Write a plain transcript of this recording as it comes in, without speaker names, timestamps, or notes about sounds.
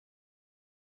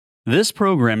This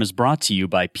program is brought to you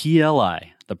by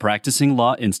PLI, the Practicing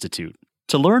Law Institute.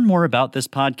 To learn more about this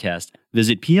podcast,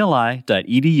 visit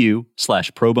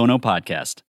pli.edu/pro bono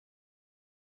podcast.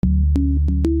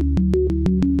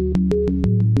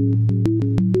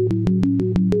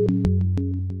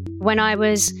 When I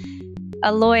was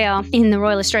a lawyer in the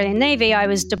Royal Australian Navy, I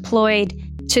was deployed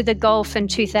to the Gulf in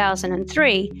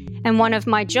 2003. And one of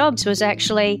my jobs was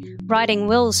actually writing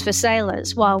wills for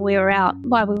sailors while we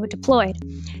were deployed.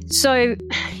 So,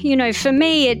 for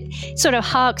me, it sort of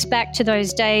harks back to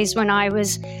those days when I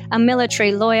was a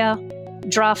military lawyer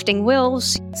drafting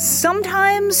wills.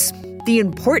 Sometimes the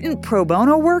important pro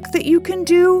bono work that you can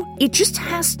do, it just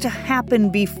has to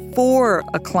happen before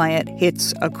a client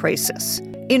hits a crisis.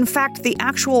 In fact, the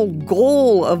actual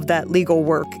goal of that legal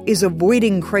work is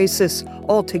avoiding crisis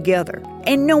altogether.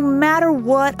 And no matter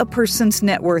what a person's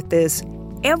net worth is,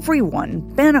 everyone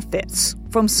benefits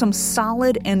from some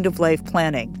solid end-of-life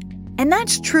planning. And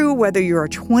that's true whether you're a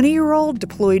 20-year-old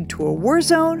deployed to a war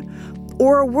zone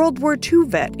or a World War II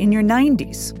vet in your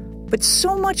 90s. But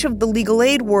so much of the legal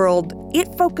aid world,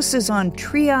 it focuses on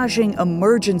triaging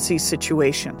emergency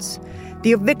situations.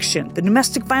 The eviction, the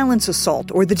domestic violence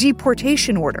assault, or the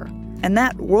deportation order. And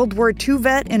that World War II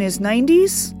vet in his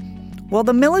 90s? Well,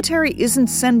 the military isn't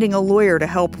sending a lawyer to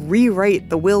help rewrite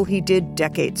the will he did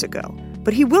decades ago.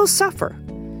 But he will suffer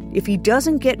if he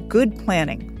doesn't get good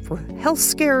planning for health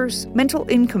scares, mental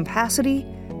incapacity,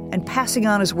 and passing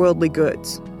on his worldly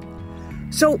goods.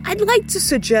 So I'd like to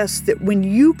suggest that when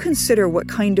you consider what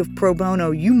kind of pro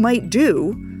bono you might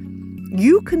do,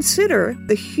 you consider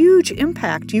the huge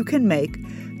impact you can make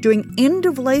doing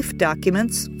end-of-life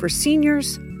documents for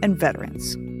seniors and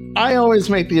veterans. I always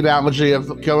make the analogy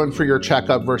of going for your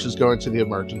checkup versus going to the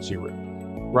emergency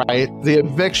room, right? The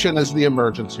eviction is the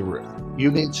emergency room.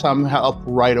 You need some help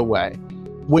right away.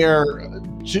 Where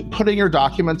putting your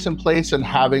documents in place and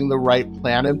having the right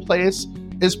plan in place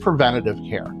is preventative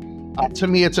care. To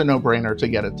me, it's a no-brainer to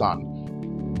get it done.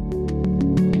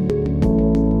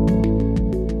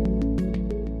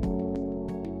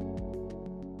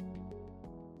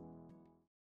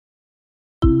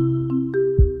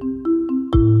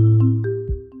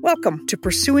 Welcome to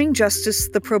Pursuing Justice,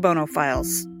 the Pro Bono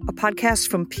Files, a podcast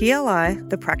from PLI,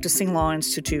 the Practicing Law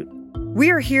Institute. We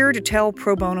are here to tell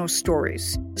pro bono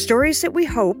stories that we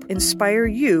hope inspire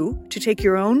you to take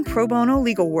your own pro bono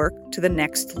legal work to the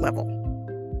next level.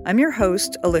 I'm your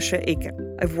host, Alicia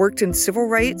Aiken. I've worked in civil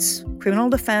rights, criminal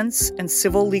defense, and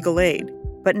civil legal aid,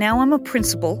 but now I'm a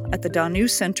principal at the Danu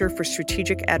Center for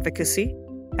Strategic Advocacy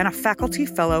and a faculty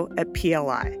fellow at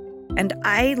PLI. And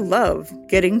I love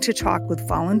getting to talk with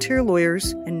volunteer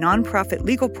lawyers and nonprofit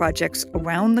legal projects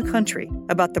around the country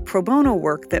about the pro bono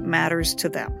work that matters to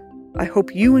them. I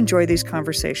hope you enjoy these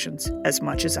conversations as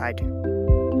much as I do.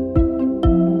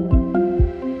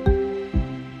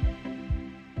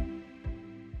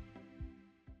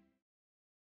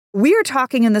 We are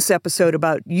talking in this episode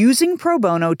about using pro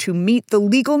bono to meet the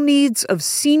legal needs of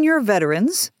senior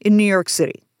veterans in New York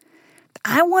City.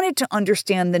 I wanted to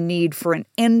understand the need for an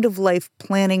end-of-life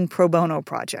planning pro bono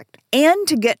project and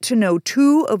to get to know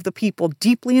two of the people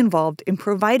deeply involved in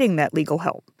providing that legal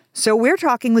help. So we're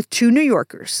talking with two New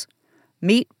Yorkers.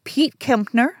 Meet Pete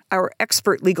Kempner, our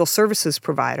expert legal services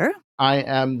provider. I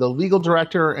am the legal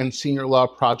director and senior law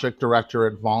project director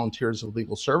at Volunteers of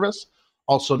Legal Service,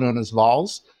 also known as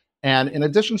VOLS. And in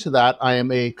addition to that, I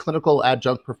am a clinical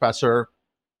adjunct professor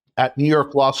at New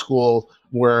York Law School,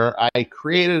 where I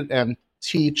created and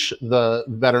teach the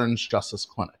Veterans Justice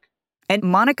Clinic. And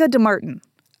Monica DeMartin,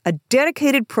 a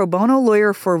dedicated pro bono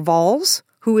lawyer for VOLS,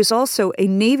 who is also a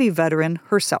Navy veteran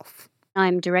herself.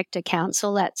 I'm director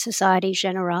counsel at Société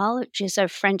Générale, which is a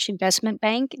French investment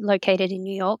bank located in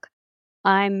New York.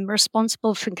 I'm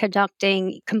responsible for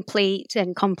conducting complete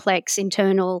and complex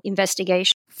internal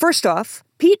investigation. First off,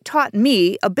 Pete taught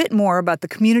me a bit more about the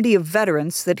community of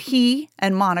veterans that he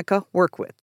and Monica work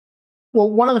with. Well,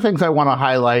 one of the things I want to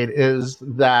highlight is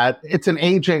that it's an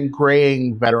aging,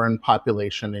 graying veteran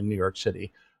population in New York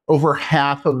City. Over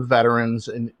half of veterans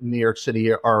in New York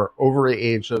City are over the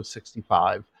age of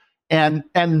 65. And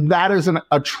that is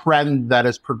a trend that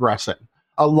is progressing.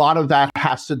 A lot of that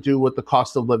has to do with the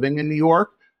cost of living in New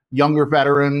York. Younger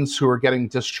veterans who are getting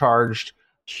discharged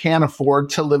can't afford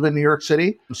to live in New York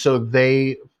City, so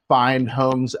they find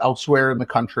homes elsewhere in the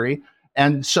country.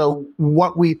 And so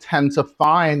what we tend to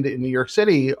find in New York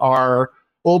City are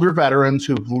older veterans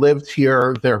who've lived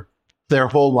here their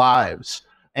whole lives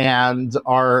and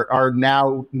are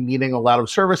now needing a lot of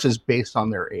services based on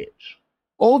their age.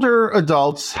 Older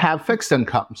adults have fixed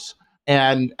incomes.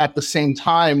 And at the same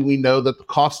time, we know that the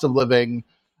cost of living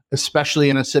especially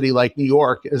in a city like New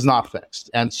York, is not fixed.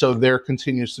 And so there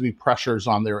continues to be pressures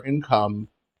on their income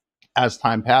as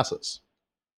time passes.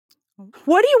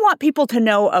 What do you want people to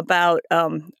know about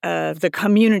the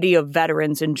community of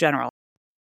veterans in general?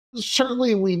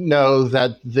 Certainly, we know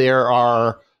that there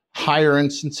are higher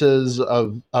instances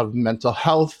of mental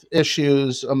health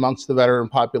issues amongst the veteran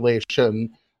population.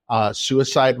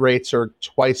 Suicide rates are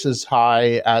twice as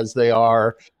high as they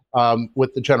are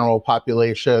with the general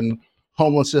population.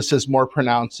 Homelessness is more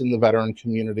pronounced in the veteran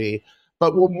community.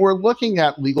 But when we're looking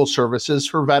at legal services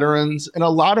for veterans, in a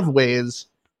lot of ways,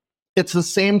 it's the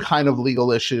same kind of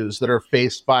legal issues that are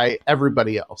faced by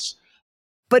everybody else.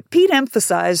 But Pete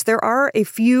emphasized there are a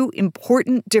few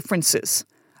important differences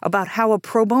about how a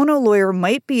pro bono lawyer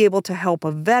might be able to help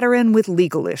a veteran with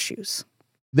legal issues.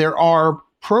 There are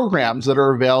programs that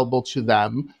are available to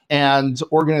them and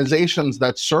organizations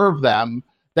that serve them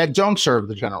that don't serve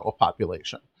the general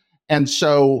population. And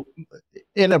so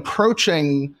in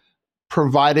approaching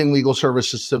providing legal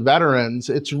services to veterans,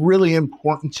 it's really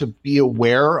important to be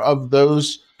aware of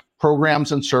those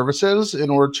programs and services in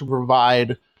order to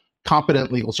provide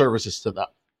competent legal services to them.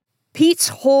 Pete's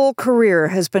whole career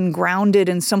has been grounded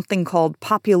in something called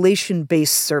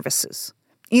population-based services.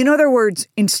 In other words,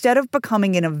 instead of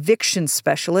becoming an eviction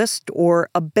specialist or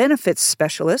a benefits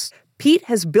specialist, Pete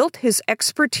has built his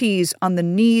expertise on the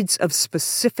needs of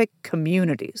specific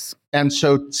communities. And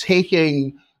so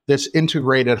taking this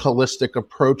integrated, holistic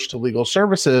approach to legal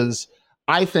services,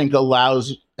 I think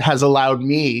has allowed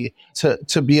me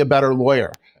to be a better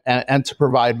lawyer and to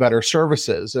provide better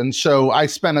services. And so I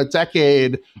spent a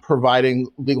decade providing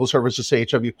legal services to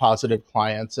HIV-positive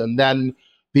clients. And then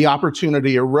the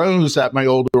opportunity arose at my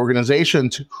old organization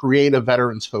to create a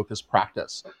veterans-focused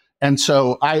practice. And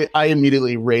so I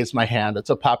immediately raised my hand. It's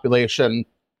a population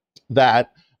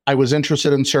that I was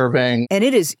interested in serving. And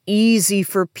it is easy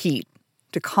for Pete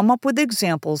to come up with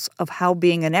examples of how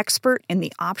being an expert in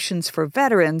the options for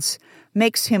veterans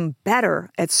makes him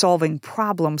better at solving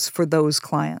problems for those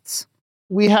clients.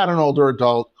 We had an older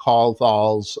adult called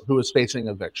Thalls who was facing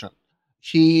eviction.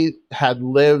 He had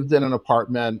lived in an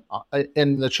apartment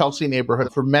in the Chelsea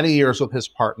neighborhood for many years with his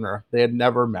partner. They had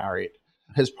never married.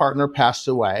 His partner passed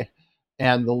away,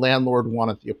 and the landlord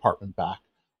wanted the apartment back.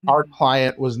 Our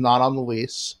client was not on the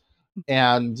lease.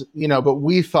 And, but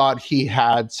we thought he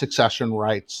had succession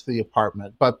rights to the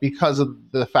apartment. But because of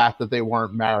the fact that they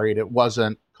weren't married, it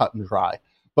wasn't cut and dry.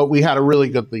 But we had a really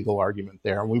good legal argument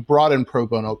there. And we brought in pro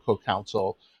bono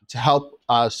co-counsel to help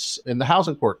us in the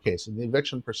housing court case, in the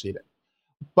eviction proceeding.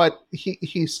 But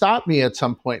he stopped me at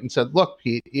some point and said, look,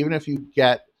 Pete, even if you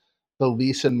get the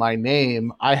lease in my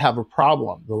name, I have a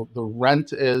problem. The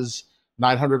rent is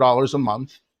 $900 a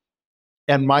month.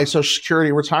 And my Social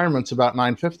Security retirement's about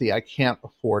 $950. I can't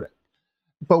afford it.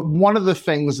 But one of the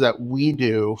things that we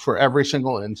do for every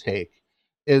single intake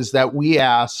is that we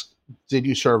ask, did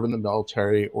you serve in the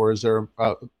military, or is there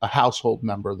a household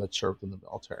member that served in the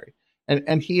military?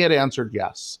 And he had answered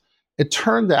yes. It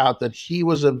turned out that he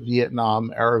was a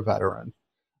Vietnam-era veteran.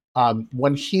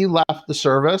 When he left the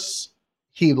service,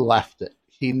 he left it.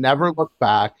 He never looked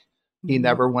back. He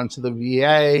never went to the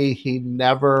VA. He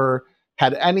never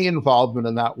had any involvement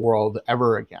in that world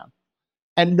ever again.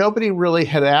 And nobody really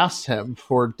had asked him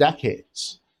for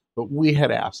decades, but we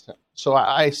had asked him. So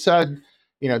I said,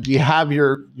 do you have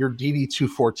your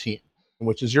DD-214,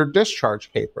 which is your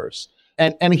discharge papers?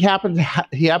 And he happened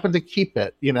to keep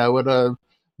it, in a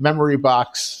memory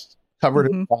box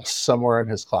covered in dust somewhere in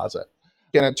his closet.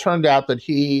 And it turned out that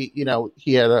he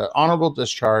had an honorable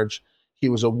discharge. He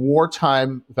was a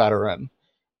wartime veteran.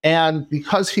 And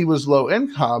because he was low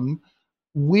income,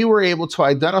 we were able to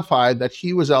identify that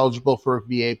he was eligible for a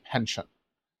VA pension.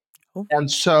 Oh. And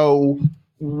so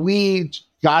we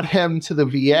got him to the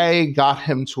VA, got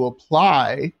him to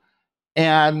apply,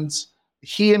 and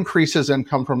he increased his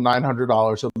income from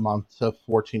 $900 a month to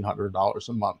 $1,400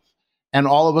 a month. And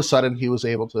all of a sudden, he was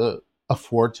able to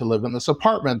afford to live in this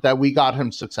apartment that we got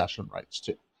him succession rights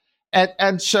to.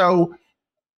 And so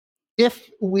if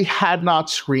we had not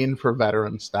screened for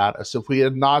veteran status, if we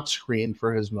had not screened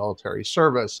for his military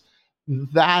service,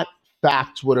 that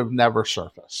fact would have never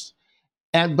surfaced.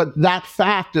 But that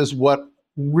fact is what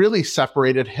really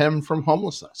separated him from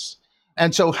homelessness.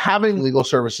 And so having legal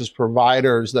services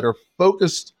providers that are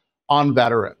focused on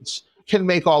veterans can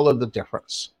make all of the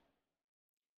difference.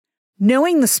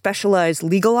 Knowing the specialized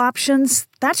legal options,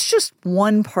 that's just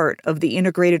one part of the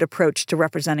integrated approach to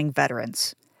representing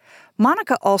veterans.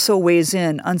 Monica also weighs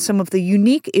in on some of the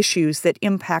unique issues that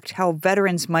impact how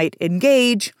veterans might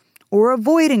engage or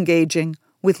avoid engaging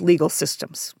with legal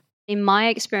systems. In my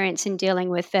experience in dealing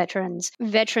with veterans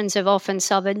have often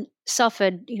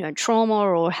suffered, trauma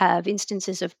or have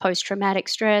instances of post-traumatic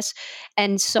stress.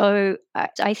 And so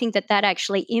I think that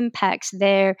actually impacts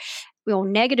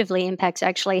negatively impacts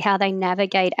actually how they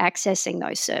navigate accessing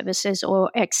those services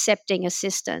or accepting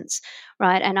assistance,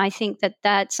 right? And I think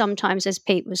that sometimes, as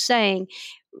Pete was saying,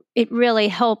 it really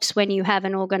helps when you have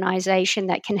an organization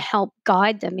that can help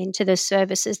guide them into the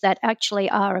services that actually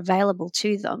are available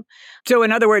to them. So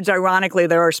in other words, ironically,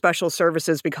 there are special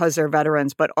services because they're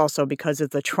veterans, but also because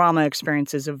of the trauma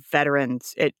experiences of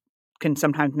veterans, it can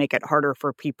sometimes make it harder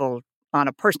for people on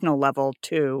a personal level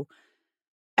to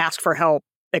ask for help,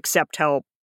 accept help,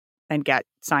 and get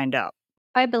signed up.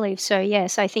 I believe so,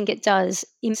 yes. I think it does.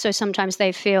 So sometimes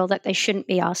they feel that they shouldn't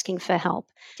be asking for help.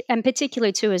 And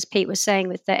particularly, too, as Pete was saying,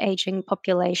 with the aging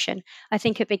population, I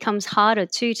think it becomes harder,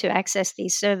 too, to access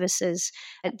these services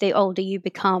the older you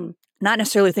become. Not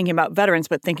necessarily thinking about veterans,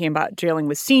 but thinking about dealing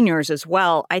with seniors as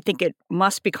well. I think it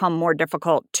must become more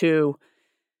difficult to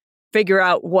figure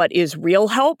out what is real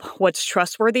help, what's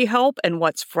trustworthy help, and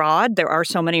what's fraud. There are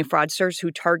so many fraudsters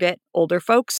who target older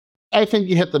folks. I think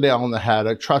you hit the nail on the head.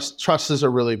 Trust is a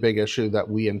really big issue that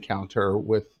we encounter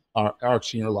with our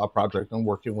senior law project and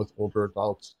working with older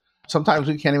adults. Sometimes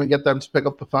we can't even get them to pick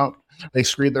up the phone. They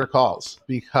screen their calls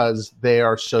because they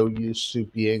are so used to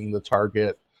being the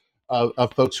target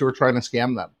of folks who are trying to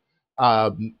scam them.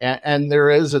 And there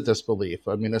is a disbelief.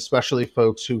 I mean, especially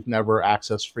folks who've never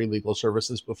accessed free legal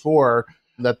services before,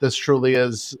 that this truly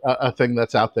is a thing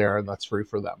that's out there and that's free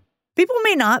for them. People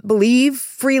may not believe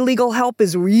free legal help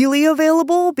is really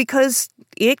available because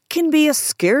it can be a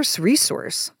scarce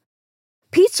resource.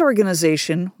 Pete's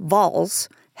organization, VALS,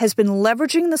 has been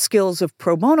leveraging the skills of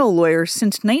pro bono lawyers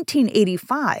since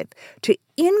 1985 to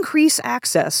increase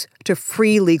access to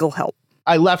free legal help.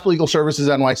 I left Legal Services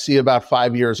NYC about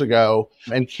 5 years ago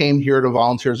and came here to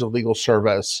Volunteers of Legal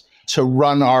Service to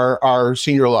run our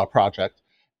senior law project.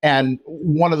 And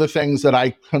one of the things that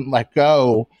I couldn't let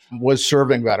go was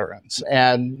serving veterans,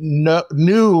 and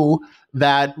knew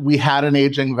that we had an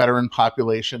aging veteran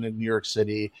population in New York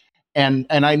City. And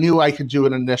I knew I could do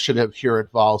an initiative here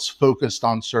at VALS focused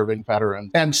on serving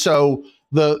veterans. And so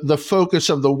the focus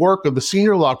of the work of the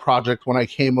senior law project when I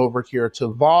came over here to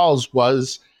VALS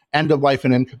was end of life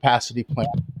and incapacity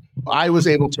plan. I was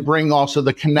able to bring also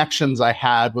the connections I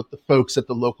had with the folks at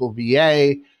the local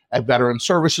VA, at veteran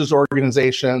services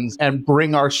organizations, and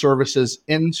bring our services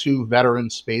into veteran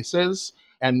spaces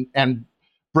and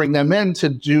bring them in to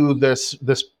do this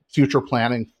future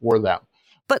planning for them.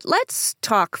 But let's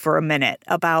talk for a minute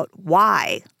about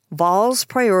why VALS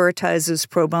prioritizes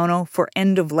pro bono for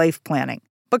end-of-life planning.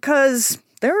 Because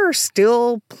there are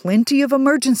still plenty of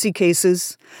emergency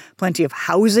cases, plenty of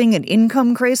housing and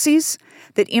income crises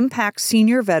that impact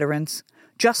senior veterans,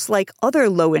 just like other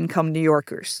low-income New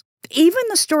Yorkers. Even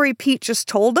the story Pete just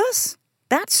told us,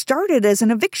 that started as an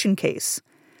eviction case.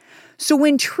 So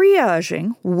when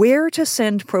triaging where to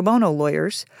send pro bono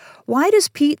lawyers, why does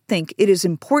Pete think it is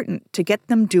important to get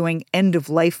them doing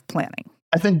end-of-life planning?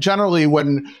 I think generally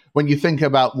when you think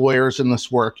about lawyers in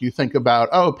this work, you think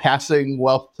about, passing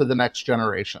wealth to the next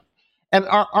generation. And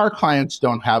our clients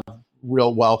don't have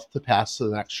real wealth to pass to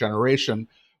the next generation.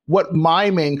 What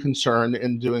my main concern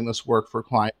in doing this work for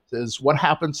clients is what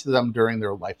happens to them during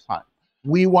their lifetime.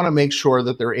 We want to make sure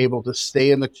that they're able to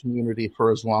stay in the community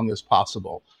for as long as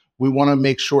possible. We want to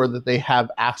make sure that they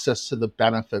have access to the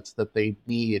benefits that they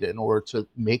need in order to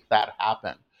make that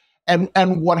happen. And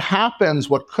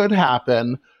what could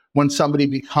happen when somebody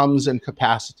becomes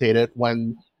incapacitated,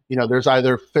 when there's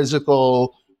either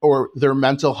physical or their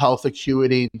mental health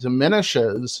acuity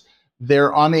diminishes,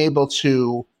 they're unable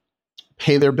to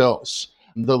pay their bills.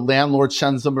 The landlord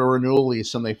sends them a renewal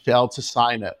lease and they fail to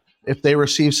sign it. If they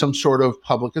receive some sort of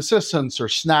public assistance or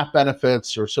SNAP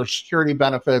benefits or Social Security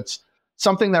benefits,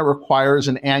 something that requires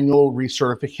an annual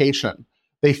recertification,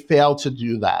 they fail to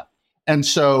do that. And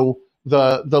so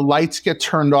the lights get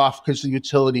turned off because the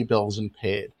utility bill isn't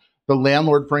paid. The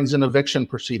landlord brings an eviction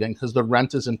proceeding because the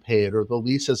rent isn't paid or the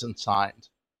lease isn't signed.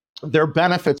 Their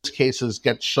benefits cases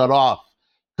get shut off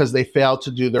because they fail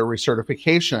to do their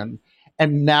recertification.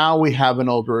 And now we have an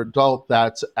older adult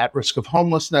that's at risk of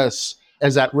homelessness,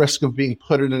 is at risk of being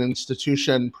put in an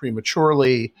institution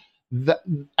prematurely.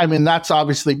 That's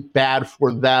obviously bad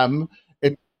for them.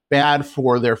 It's bad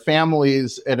for their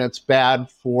families, and it's bad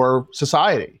for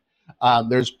society.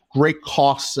 There's great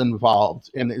costs involved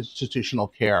in institutional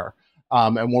care.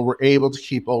 And when we're able to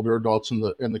keep older adults in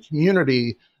the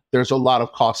community, there's a lot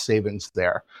of cost savings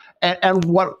there. And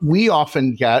what we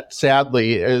often get,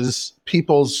 sadly, is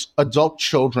people's adult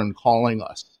children calling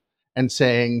us and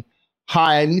saying,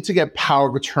 hi, I need to get power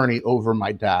of attorney over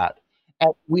my dad.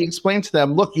 And we explained to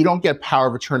them, look, you don't get power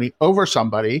of attorney over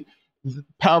somebody.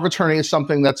 Power of attorney is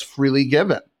something that's freely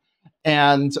given.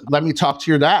 And let me talk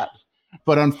to your dad.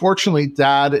 But unfortunately,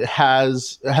 dad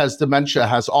has dementia,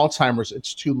 has Alzheimer's.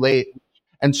 It's too late.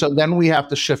 And so then we have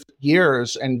to shift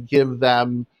gears and give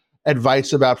them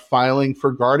advice about filing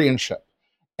for guardianship.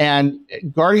 And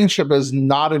guardianship is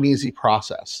not an easy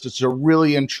process. It's a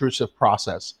really intrusive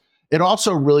process. It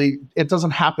also it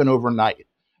doesn't happen overnight.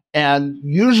 And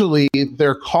usually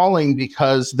they're calling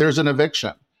because there's an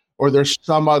eviction or there's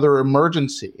some other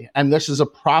emergency. And this is a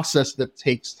process that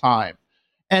takes time.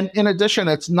 And in addition,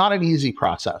 it's not an easy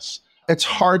process. It's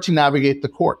hard to navigate the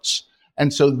courts.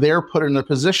 And so they're put in a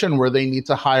position where they need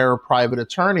to hire a private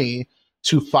attorney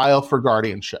to file for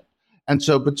guardianship. And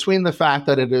so between the fact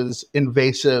that it is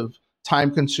invasive,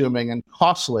 time-consuming, and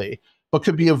costly, but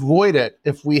could be avoided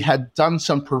if we had done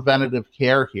some preventative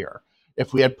care here,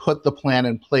 if we had put the plan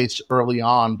in place early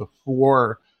on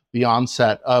before the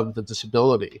onset of the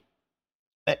disability,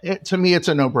 to me, it's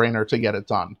a no-brainer to get it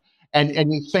done.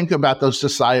 And you think about those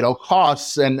societal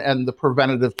costs, and the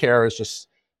preventative care is just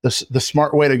the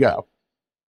smart way to go.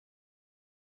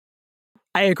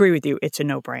 I agree with you. It's a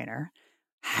no-brainer.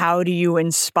 How do you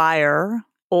inspire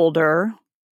older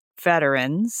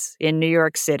veterans in New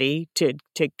York City to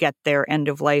get their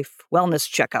end-of-life wellness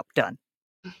checkup done?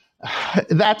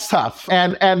 That's tough.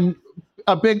 And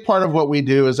a big part of what we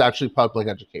do is actually public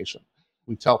education.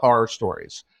 We tell horror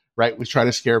stories, right? We try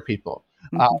to scare people.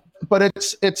 But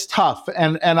it's tough.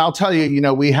 And I'll tell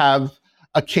you, we have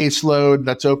a caseload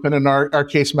that's open in our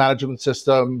case management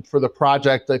system for the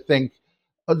project. I think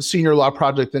the senior law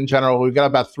project in general, we've got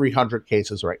about 300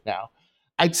 cases right now.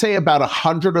 I'd say about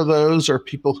 100 of those are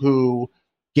people who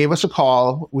gave us a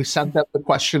call. We sent them the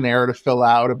questionnaire to fill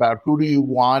out about who do you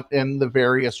want in the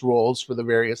various roles for the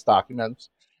various documents.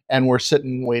 And we're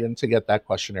sitting waiting to get that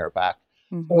questionnaire back.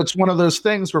 So it's one of those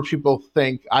things where people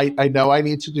think, I know I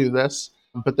need to do this,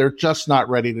 but they're just not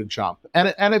ready to jump.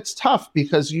 And it's tough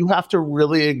because you have to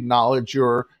really acknowledge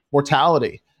your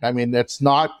mortality. I mean, it's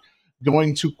not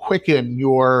going to quicken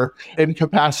your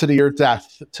incapacity or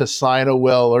death to sign a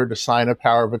will or to sign a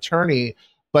power of attorney,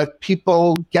 but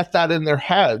people get that in their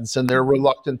heads and they're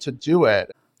reluctant to do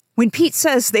it. When Pete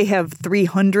says they have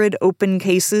 300 open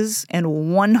cases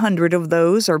and 100 of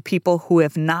those are people who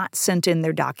have not sent in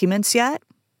their documents yet,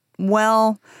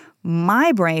 well,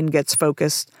 my brain gets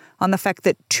focused on the fact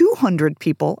that 200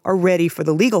 people are ready for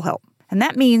the legal help. And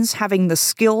that means having the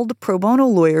skilled pro bono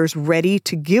lawyers ready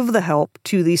to give the help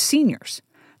to these seniors.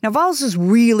 Now, VALS is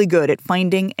really good at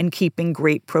finding and keeping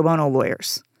great pro bono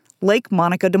lawyers, like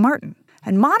Monica DeMartin.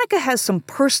 And Monica has some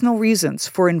personal reasons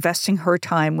for investing her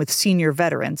time with senior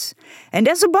veterans. And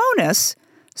as a bonus,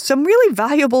 some really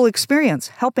valuable experience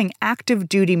helping active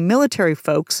duty military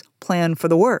folks plan for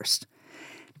the worst.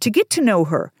 To get to know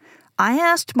her, I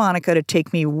asked Monica to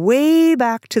take me way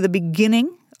back to the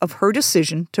beginning of her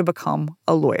decision to become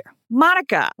a lawyer.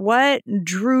 Monica, what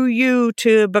drew you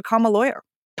to become a lawyer?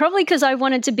 Probably because I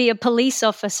wanted to be a police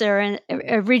officer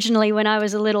originally when I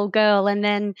was a little girl. And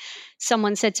then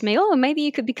someone said to me, oh, maybe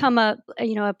you could become a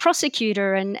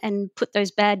prosecutor and put those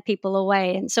bad people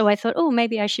away. And so I thought, oh,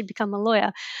 maybe I should become a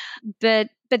lawyer. But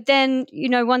then,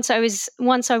 once I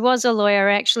was a lawyer,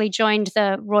 I actually joined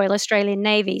the Royal Australian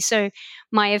Navy. So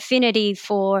my affinity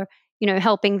for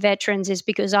helping veterans is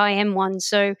because I am one.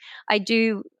 So I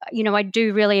do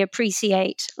really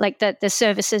appreciate like the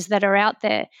services that are out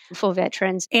there for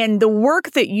veterans. And the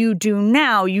work that you do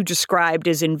now, you described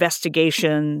as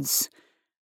investigations,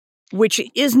 which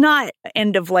is not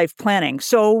end-of-life planning.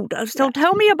 So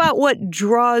tell me about what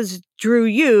drew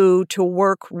you to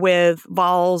work with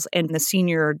VALS and the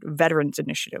Senior Veterans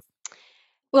Initiative.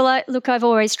 Well, I've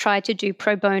always tried to do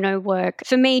pro bono work.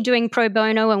 For me, doing pro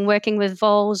bono and working with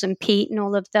VALS and Pete and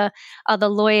all of the other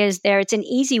lawyers there, it's an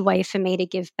easy way for me to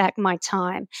give back my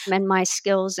time and my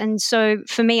skills. And so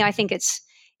for me, I think it's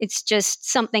just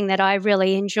something that I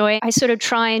really enjoy. I sort of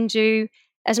try and do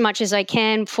as much as I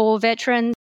can for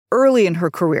veterans. Early in her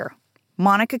career,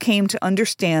 Monica came to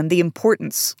understand the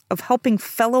importance of helping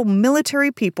fellow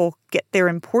military people get their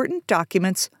important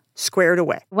documents squared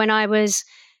away. When I was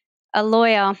a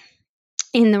lawyer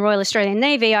in the Royal Australian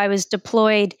Navy, I was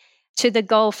deployed to the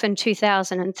Gulf in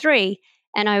 2003,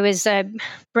 and I was a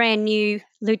brand new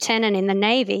lieutenant in the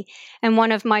Navy. And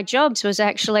one of my jobs was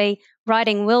actually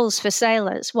writing wills for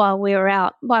sailors while we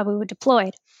were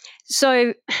deployed.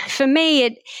 So for me,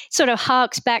 it sort of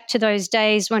harks back to those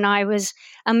days when I was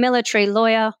a military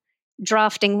lawyer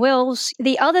drafting wills.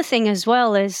 The other thing as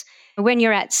well is When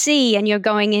you're at sea and you're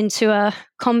going into a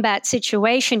combat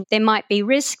situation, there might be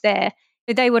risk there.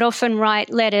 They would often write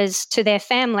letters to their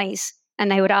families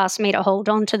and they would ask me to hold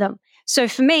on to them. So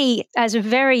for me, as a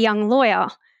very young lawyer,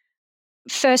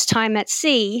 first time at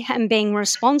sea and being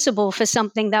responsible for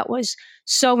something that was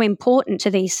so important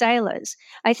to these sailors,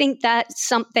 I think that's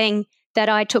something that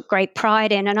I took great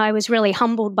pride in, and I was really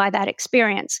humbled by that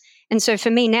experience. And so for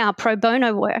me now, pro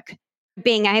bono work,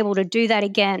 being able to do that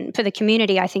again for the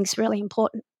community, I think is really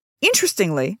important.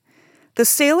 Interestingly, the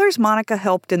sailors Monica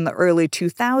helped in the early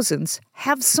 2000s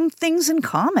have some things in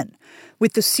common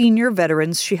with the senior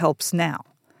veterans she helps now.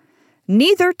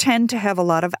 Neither tend to have a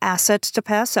lot of assets to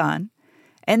pass on,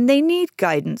 and they need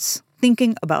guidance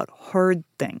thinking about hard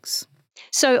things.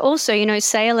 So also,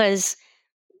 sailors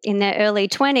in their early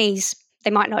 20s,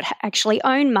 they might not actually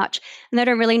own much, and they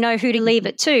don't really know who to leave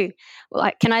it to.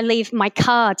 Like, can I leave my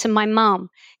car to my mum?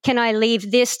 Can I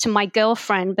leave this to my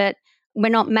girlfriend, but we're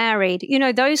not married?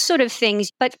 Those sort of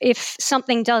things. But if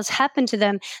something does happen to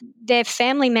them, their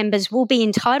family members will be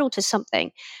entitled to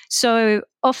something. So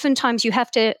oftentimes you have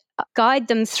to guide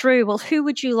them through, well, who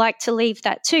would you like to leave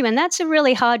that to? And that's a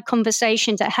really hard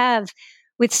conversation to have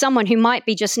with someone who might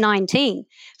be just 19,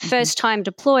 first time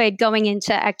deployed, going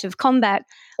into active combat.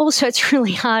 Also, it's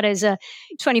really hard as a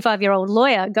 25-year-old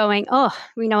lawyer going,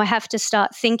 I have to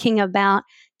start thinking about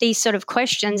these sort of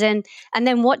questions. And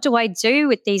then what do I do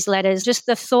with these letters? Just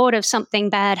the thought of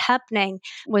something bad happening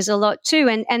was a lot too.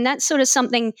 And that's sort of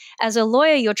something, as a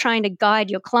lawyer, you're trying to guide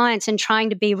your clients and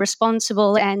trying to be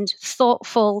responsible and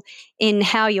thoughtful in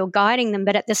how you're guiding them.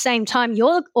 But at the same time,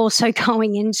 you're also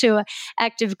going into an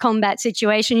active combat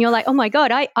situation. You're like, oh my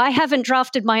God, I haven't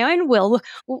drafted my own will.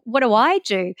 What do I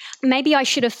do? Maybe I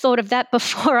should have thought of that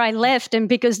before I left, and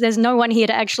because there's no one here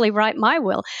to actually write my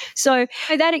will. So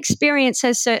that experience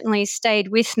has certainly stayed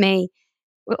with me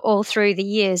all through the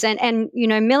years. And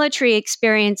military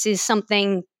experience is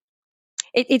something,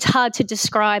 it's hard to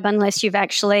describe unless you've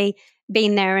actually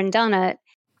been there and done it.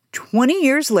 20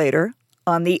 years later,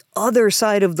 on the other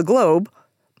side of the globe,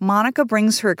 Monica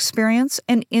brings her experience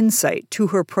and insight to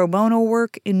her pro bono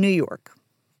work in New York.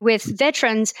 With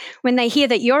veterans, when they hear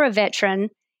that you're a veteran,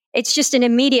 it's just an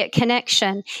immediate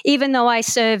connection. Even though I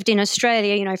served in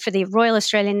Australia, for the Royal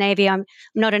Australian Navy, I'm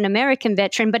not an American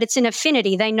veteran, but it's an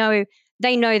affinity. They know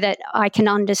that I can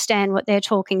understand what they're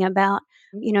talking about.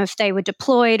 If they were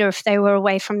deployed or if they were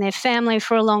away from their family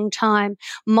for a long time,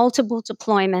 multiple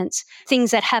deployments,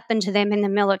 things that happened to them in the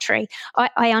military.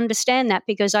 I understand that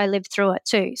because I lived through it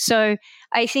too. So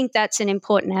I think that's an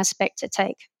important aspect to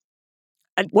take.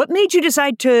 What made you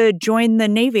decide to join the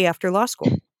Navy after law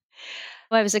school?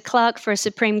 I was a clerk for a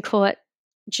Supreme Court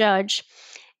judge,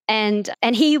 and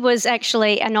he was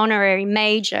actually an honorary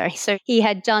major. So he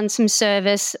had done some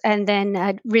service and then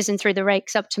had risen through the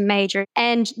ranks up to major.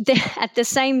 And at the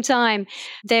same time,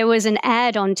 there was an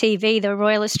ad on TV. The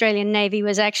Royal Australian Navy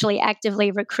was actually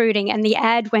actively recruiting, and the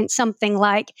ad went something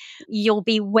like, "You'll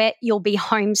be wet, you'll be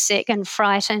homesick and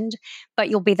frightened, but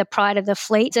you'll be the pride of the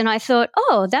fleet." And I thought,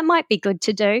 oh, that might be good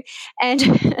to do. And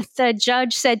the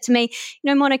judge said to me,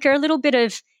 Monica, a little bit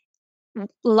of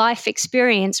life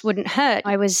experience wouldn't hurt.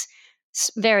 I was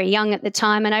very young at the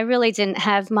time and I really didn't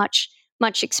have much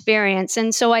experience.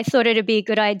 And so I thought it'd be a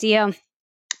good idea,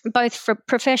 both for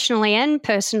professionally and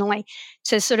personally,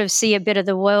 to sort of see a bit of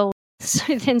the world.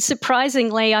 So then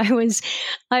surprisingly, I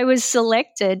was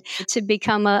selected to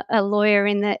become a lawyer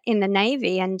in the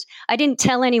Navy. And I didn't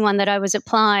tell anyone that I was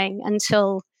applying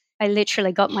until I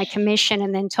literally got my commission,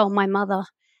 and then told my mother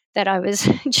that I was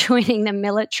joining the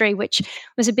military, which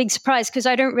was a big surprise because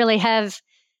I don't really have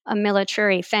a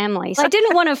military family. So I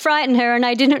didn't want to frighten her, and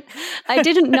I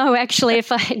didn't know actually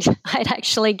if I'd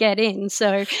actually get in.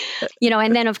 So,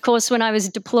 and then of course when I was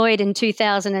deployed in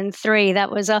 2003,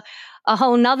 that was a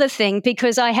whole nother thing,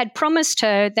 because I had promised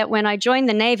her that when I joined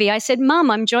the Navy, I said, "Mum,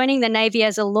 I'm joining the Navy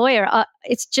as a lawyer.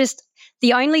 It's just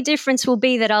the only difference will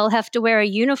be that I'll have to wear a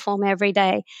uniform every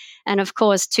day." And of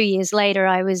course, 2 years later,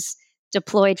 I was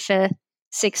deployed for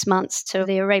 6 months to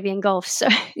the Arabian Gulf. So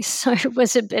it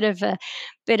was a bit of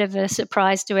a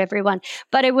surprise to everyone,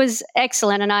 but it was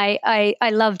excellent. And I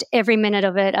loved every minute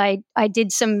of it. I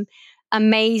did some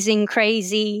amazing,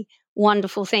 crazy,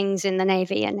 wonderful things in the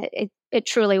Navy, and it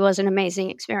truly was an amazing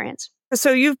experience.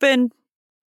 So you've been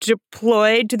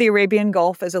deployed to the Arabian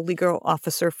Gulf as a legal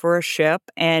officer for a ship,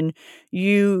 and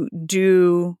you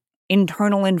do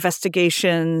internal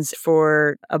investigations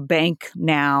for a bank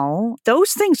now.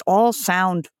 Those things all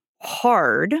sound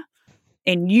hard,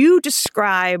 and you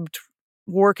described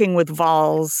working with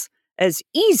VALS as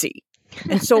easy.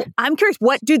 And so I'm curious,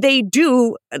 what do they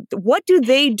do? What do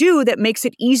they do that makes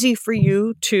it easy for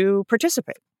you to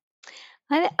participate?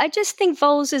 I just think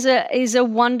Vols is a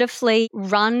wonderfully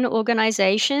run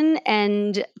organization,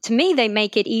 and to me, they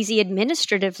make it easy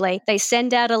administratively. They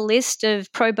send out a list of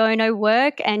pro bono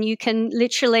work, and you can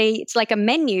literally, it's like a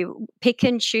menu, pick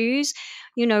and choose,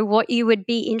 what you would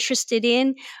be interested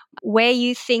in, where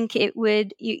you think it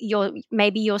would,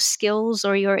 maybe your skills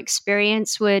or your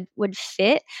experience would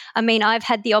fit. I mean, I've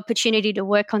had the opportunity to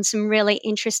work on some really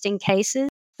interesting cases.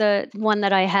 The one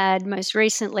that I had most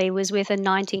recently was with a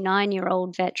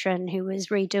 99-year-old veteran who was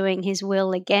redoing his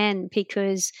will again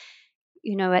because,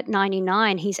 at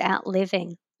 99, he's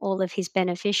outliving all of his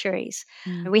beneficiaries.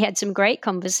 Mm. We had some great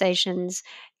conversations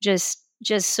just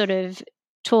sort of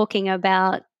talking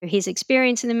about his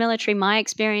experience in the military, my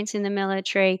experience in the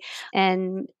military,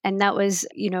 and that was,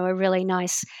 a really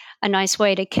nice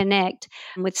way to connect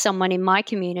with someone in my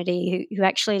community who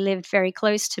actually lived very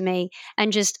close to me.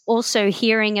 And just also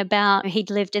hearing about, he'd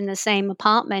lived in the same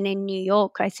apartment in New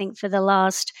York, I think, for the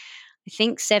last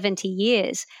 70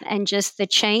 years, and just the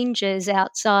changes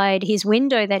outside his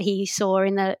window that he saw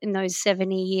in those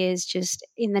 70 years just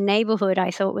in the neighborhood,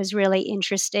 I thought was really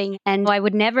interesting. And I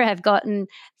would never have gotten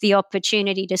the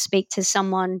opportunity to speak to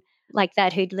someone like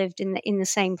that who'd lived in the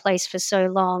same place for so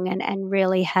long and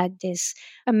really had this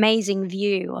amazing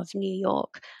view of New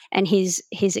York and his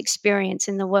experience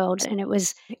in the world. And it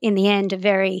was, in the end, a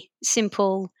very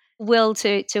simple will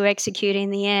to execute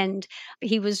in the end.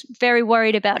 He was very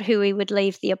worried about who he would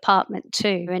leave the apartment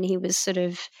to, and he was sort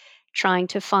of trying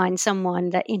to find someone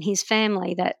that in his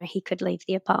family that he could leave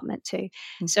the apartment to.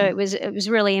 Mm-hmm. So it was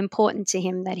really important to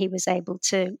him that he was able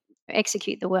to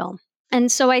execute the will.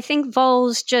 And so I think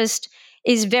Vols just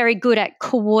is very good at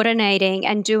coordinating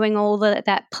and doing all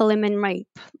that preliminary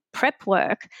prep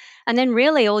work. And then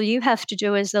really all you have to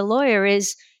do as the lawyer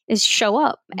is show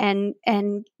up and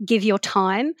give your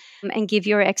time and give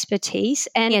your expertise.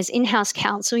 And as in-house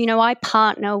counsel, I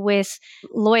partner with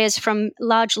lawyers from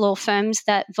large law firms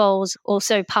that Vols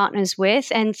also partners with.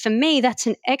 And for me, that's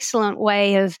an excellent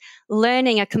way of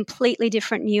learning a completely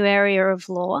different new area of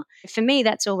law. For me,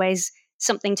 that's always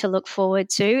something to look forward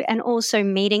to, and also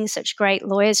meeting such great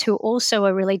lawyers who also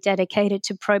are really dedicated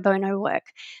to pro bono work.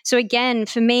 So again,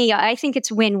 for me, I think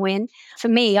it's win-win. For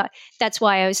me, that's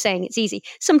why I was saying it's easy.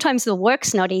 Sometimes the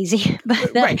work's not easy,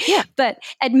 but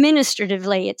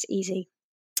administratively it's easy.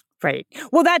 Right.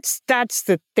 Well, that's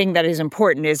the thing that is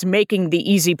important, is making the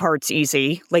easy parts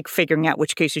easy, like figuring out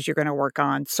which cases you're going to work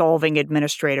on, solving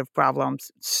administrative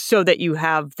problems so that you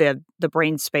have the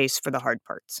brain space for the hard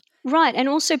parts. Right. And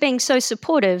also being so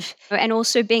supportive, and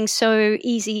also being so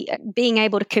easy, being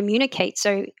able to communicate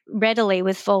so readily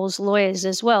with Vols lawyers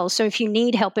as well. So if you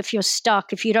need help, if you're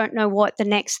stuck, if you don't know what the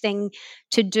next thing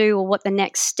to do or what the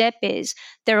next step is,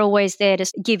 they're always there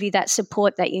to give you that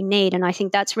support that you need. And I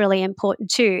think that's really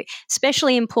important too,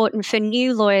 especially important for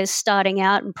new lawyers starting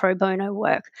out in pro bono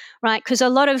work, right? Because a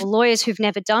lot of lawyers who've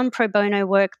never done pro bono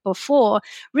work before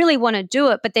really want to do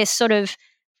it, but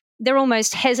they're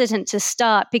almost hesitant to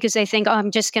start because they think, I'm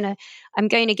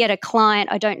going to get a client.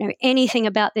 I don't know anything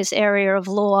about this area of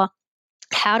law.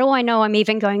 How do I know I'm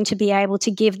even going to be able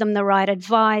to give them the right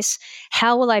advice?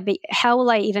 How will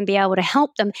I even be able to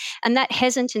help them? And that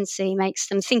hesitancy makes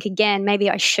them think again, maybe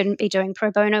I shouldn't be doing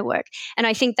pro bono work. And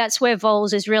I think that's where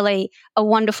Vols is really a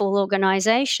wonderful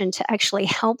organization to actually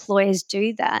help lawyers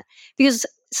do that, because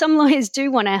some lawyers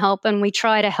do want to help, and we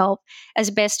try to help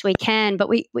as best we can, but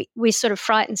we're sort of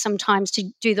frightened sometimes to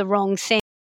do the wrong thing.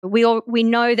 We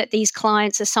know that these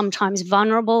clients are sometimes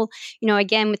vulnerable,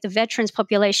 again, with the veterans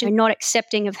population, not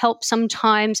accepting of help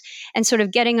sometimes, and sort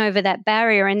of getting over that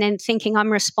barrier and then thinking,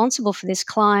 I'm responsible for this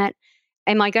client.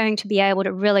 Am I going to be able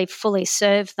to really fully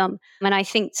serve them? And I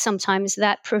think sometimes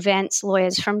that prevents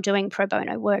lawyers from doing pro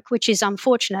bono work, which is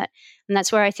unfortunate. And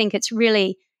that's where I think it's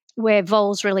really where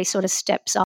Vols really sort of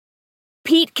steps up.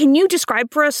 Pete, can you describe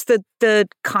for us the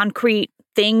concrete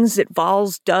things that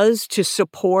Vols does to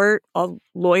support a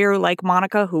lawyer like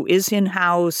Monica, who is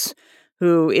in-house,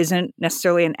 who isn't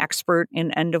necessarily an expert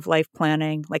in end-of-life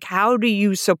planning? Like, how do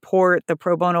you support the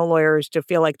pro bono lawyers to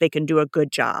feel like they can do a good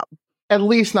job? At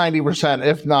least 90%,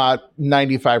 if not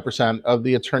 95% of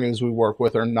the attorneys we work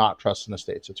with are not trust and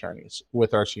estates attorneys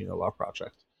with our senior law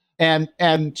project. And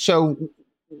so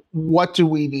what do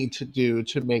we need to do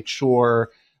to make sure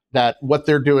that what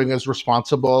they're doing is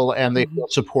responsible and they feel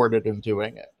supported in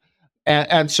doing it?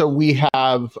 And so we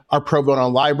have our pro bono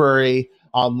library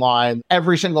online.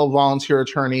 Every single volunteer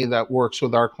attorney that works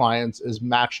with our clients is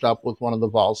matched up with one of the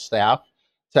Vols staff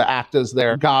to act as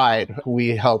their guide. We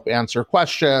help answer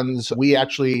questions. We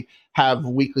actually have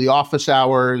weekly office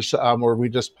hours where we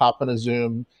just pop in a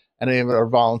Zoom and any of our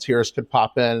volunteers could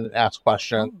pop in and ask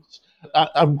questions.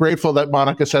 I'm grateful that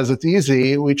Monica says it's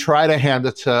easy. We try to hand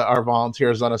it to our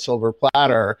volunteers on a silver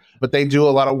platter, but they do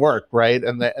a lot of work, right?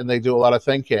 And they do a lot of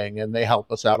thinking, and they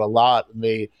help us out a lot. And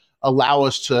they allow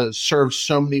us to serve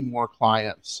so many more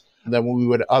clients than we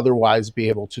would otherwise be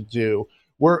able to do.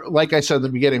 We're, like I said in the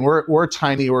beginning, we're a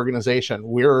tiny organization.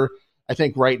 We're, I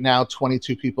think right now,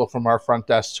 22 people from our front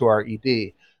desk to our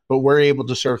ED, but we're able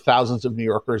to serve thousands of New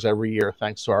Yorkers every year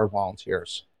thanks to our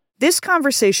volunteers. This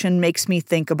conversation makes me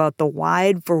think about the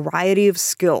wide variety of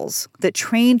skills that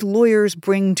trained lawyers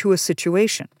bring to a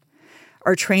situation.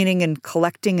 Our training in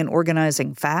collecting and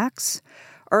organizing facts,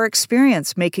 our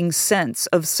experience making sense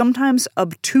of sometimes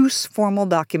obtuse formal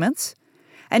documents,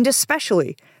 and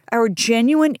especially our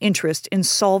genuine interest in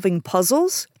solving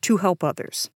puzzles to help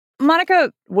others.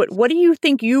 Monica, what do you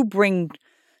think you bring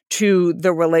to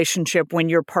the relationship when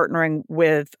you're partnering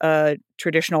with a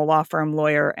traditional law firm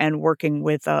lawyer and working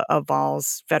with a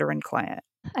Vols veteran client?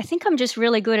 I think I'm just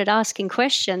really good at asking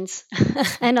questions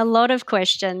and a lot of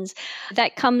questions.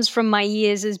 That comes from my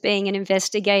years as being an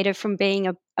investigator, from being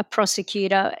a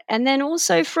prosecutor, and then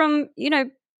also from,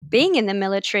 being in the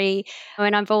military.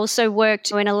 And I've also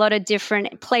worked in a lot of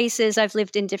different places. I've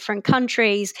lived in different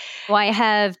countries. I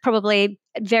have probably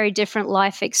a very different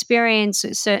life experience,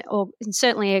 or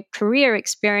certainly a career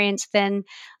experience, than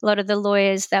a lot of the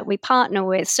lawyers that we partner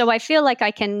with. So I feel like I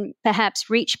can perhaps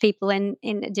reach people in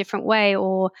a different way,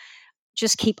 or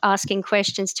just keep asking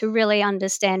questions to really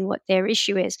understand what their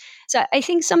issue is. So I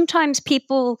think sometimes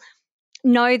people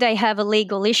know they have a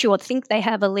legal issue or think they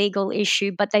have a legal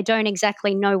issue, but they don't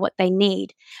exactly know what they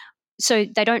need. So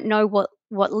they don't know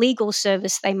what legal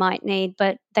service they might need,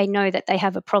 but they know that they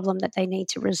have a problem that they need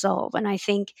to resolve. And I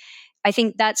think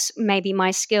that's maybe my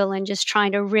skill in just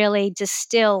trying to really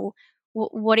distill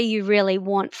what do you really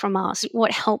want from us?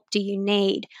 What help do you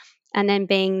need? And then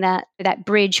being that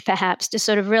bridge perhaps to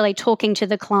sort of really talking to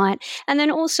the client. And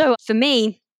then also for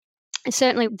me,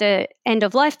 certainly the end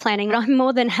of life planning, I'm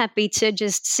more than happy to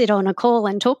just sit on a call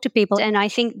and talk to people. And I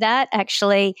think that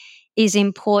actually is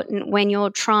important when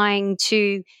you're trying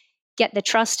to get the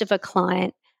trust of a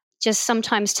client, just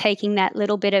sometimes taking that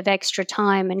little bit of extra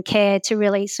time and care to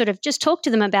really sort of just talk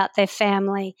to them about their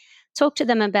family, talk to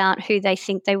them about who they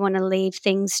think they want to leave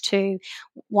things to.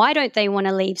 Why don't they want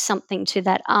to leave something to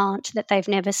that aunt that they've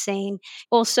never seen?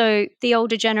 Also, the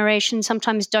older generation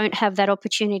sometimes don't have that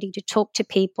opportunity to talk to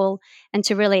people and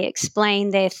to really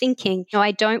explain their thinking.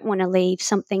 I don't want to leave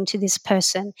something to this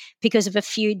person because of a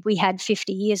feud we had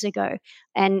 50 years ago.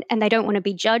 And they don't want to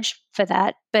be judged for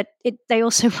that, but they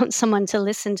also want someone to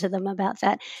listen to them about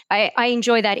that. I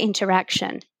enjoy that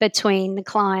interaction between the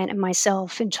client and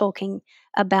myself in talking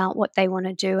about what they want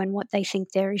to do and what they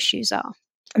think their issues are.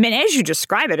 I mean, as you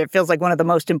describe it, it feels like one of the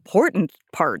most important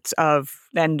parts of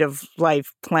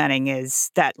end-of-life planning is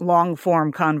that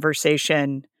long-form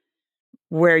conversation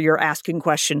where you're asking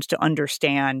questions to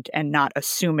understand and not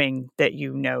assuming that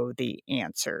you know the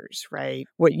answers, right?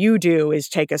 What you do is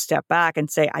take a step back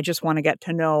and say, I just want to get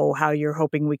to know how you're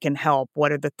hoping we can help.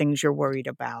 What are the things you're worried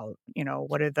about?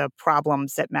 What are the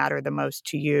problems that matter the most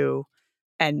to you?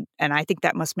 And I think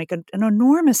that must make an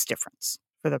enormous difference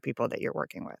for the people that you're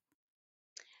working with.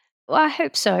 Well, I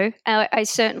hope so. I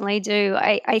certainly do.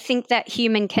 I think that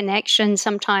human connection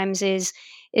sometimes is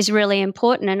really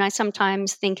important, and I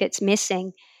sometimes think it's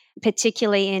missing,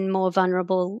 particularly in more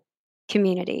vulnerable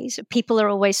communities. People are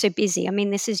always so busy. I mean,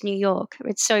 this is New York.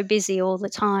 It's so busy all the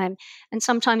time. And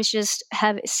sometimes just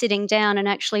sitting down and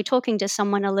actually talking to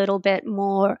someone a little bit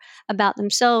more about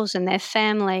themselves and their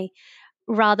family,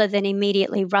 rather than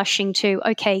immediately rushing to,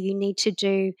 okay, you need to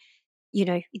do,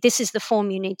 this is the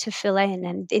form you need to fill in,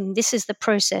 and this is the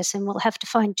process, and we'll have to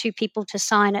find 2 people to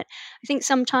sign it. I think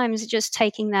sometimes just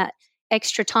taking that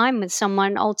extra time with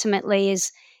someone ultimately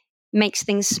makes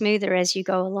things smoother as you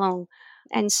go along,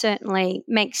 and certainly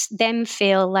makes them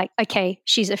feel like, okay,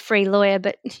 she's a free lawyer,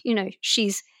 but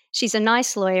she's a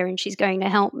nice lawyer and she's going to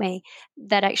help me.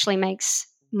 That actually makes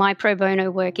my pro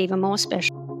bono work even more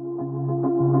special.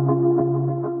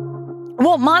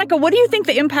 Well, Monica, what do you think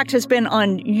the impact has been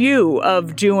on you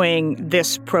of doing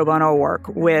this pro bono work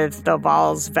with the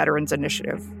Vols Veterans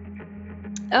Initiative?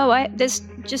 There's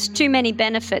just too many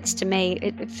benefits to me.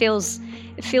 It feels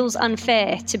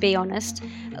unfair, to be honest.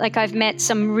 Like, I've met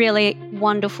some really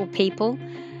wonderful people.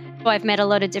 I've met a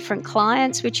lot of different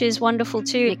clients, which is wonderful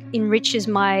too. It enriches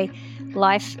my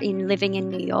life in living in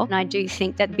New York. And I do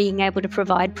think that being able to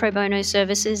provide pro bono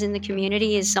services in the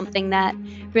community is something that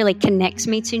really connects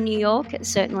me to New York,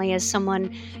 certainly as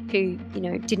someone who,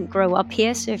 didn't grow up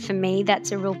here. So for me,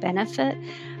 that's a real benefit.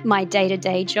 My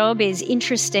day-to-day job is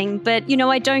interesting, but,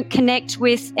 I don't connect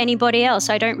with anybody else.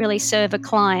 I don't really serve a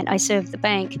client. I serve the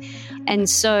bank. And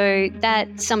so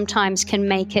that sometimes can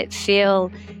make it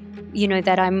feel,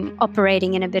 that I'm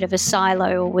operating in a bit of a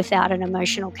silo or without an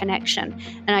emotional connection.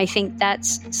 And I think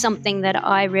that's something that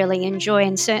I really enjoy,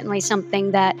 and certainly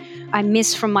something that I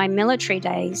miss from my military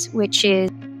days, which is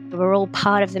we're all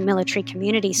part of the military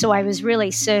community. So I was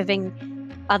really serving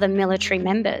other military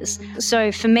members.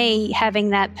 So for me, having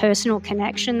that personal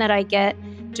connection that I get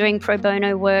doing pro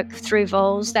bono work through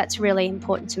Vols, that's really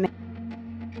important to me.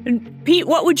 And Pete,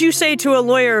 what would you say to a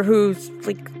lawyer who's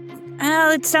like,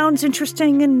 it sounds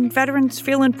interesting and veterans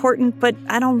feel important, but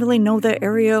I don't really know the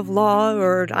area of law,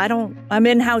 or I'm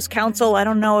in-house counsel. I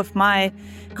don't know if my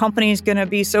company's going to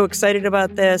be so excited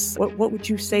about this. What would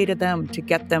you say to them to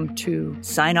get them to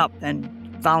sign up and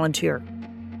volunteer?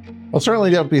 Well,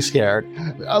 certainly don't be scared.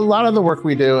 A lot of the work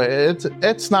we do,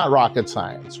 it's not rocket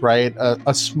science, right?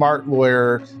 A smart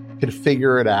lawyer could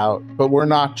figure it out, but we're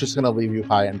not just going to leave you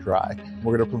high and dry.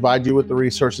 We're going to provide you with the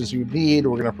resources you need.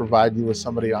 We're going to provide you with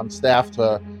somebody on staff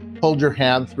to hold your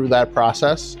hand through that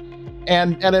process.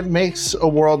 And it makes a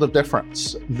world of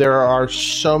difference. There are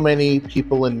so many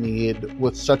people in need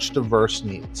with such diverse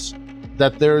needs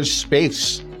that there's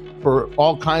space for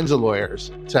all kinds of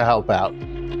lawyers to help out.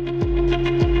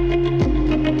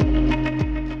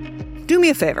 Do me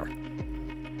a favor.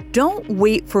 Don't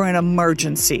wait for an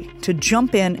emergency to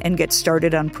jump in and get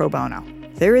started on pro bono.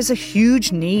 There is a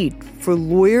huge need for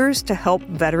lawyers to help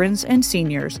veterans and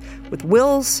seniors with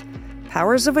wills,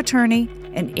 powers of attorney,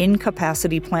 and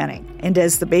incapacity planning. And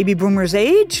as the baby boomers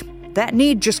age, that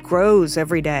need just grows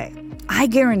every day. I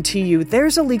guarantee you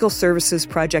there's a legal services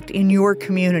project in your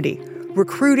community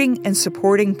recruiting and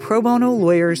supporting pro bono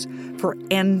lawyers for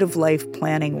end-of-life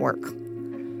planning work.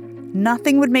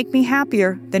 Nothing would make me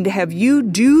happier than to have you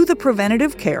do the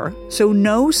preventative care so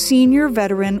no senior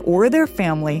veteran or their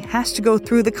family has to go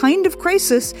through the kind of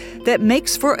crisis that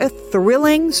makes for a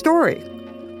thrilling story.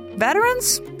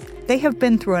 Veterans, they have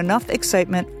been through enough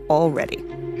excitement already.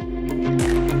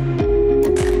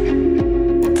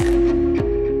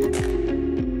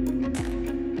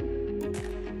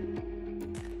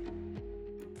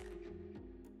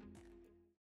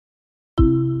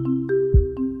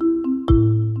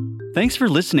 Thanks for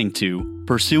listening to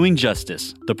Pursuing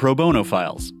Justice, the Pro Bono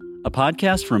Files, a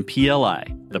podcast from PLI,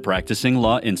 the Practicing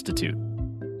Law Institute.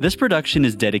 This production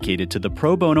is dedicated to the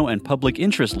pro bono and public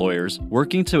interest lawyers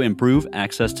working to improve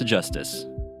access to justice.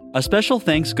 A special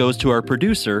thanks goes to our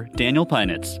producer, Daniel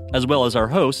Peinitz, as well as our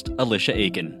host, Alicia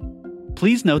Aiken.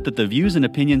 Please note that the views and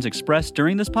opinions expressed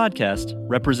during this podcast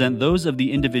represent those of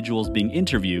the individuals being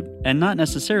interviewed and not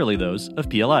necessarily those of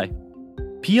PLI.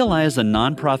 PLI is a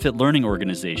nonprofit learning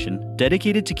organization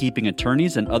dedicated to keeping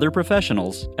attorneys and other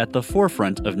professionals at the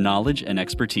forefront of knowledge and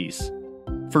expertise.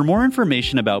 For more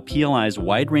information about PLI's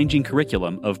wide-ranging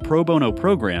curriculum of pro bono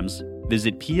programs,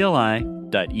 visit pli.edu/pro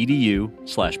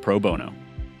bono.